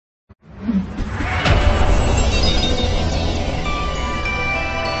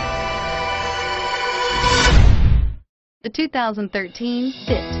The 2013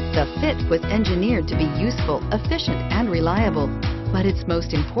 Fit. The Fit was engineered to be useful, efficient, and reliable. But its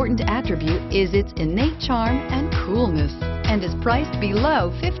most important attribute is its innate charm and coolness, and is priced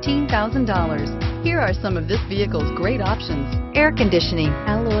below $15,000. Here are some of this vehicle's great options: air conditioning,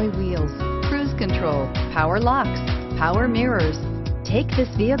 alloy wheels, cruise control, power locks, power mirrors. Take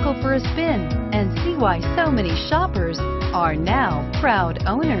this vehicle for a spin and see why so many shoppers are now proud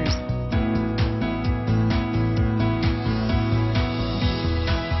owners.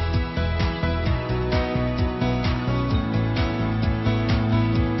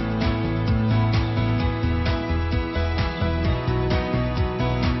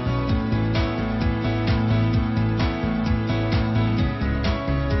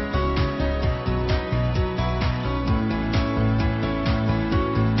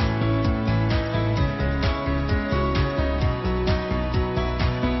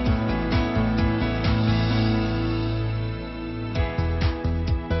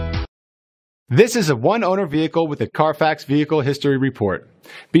 This is a one-owner vehicle with a Carfax Vehicle History Report.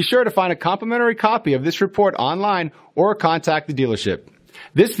 Be sure to find a complimentary copy of this report online or contact the dealership.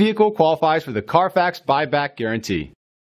 This vehicle qualifies for the Carfax Buyback Guarantee.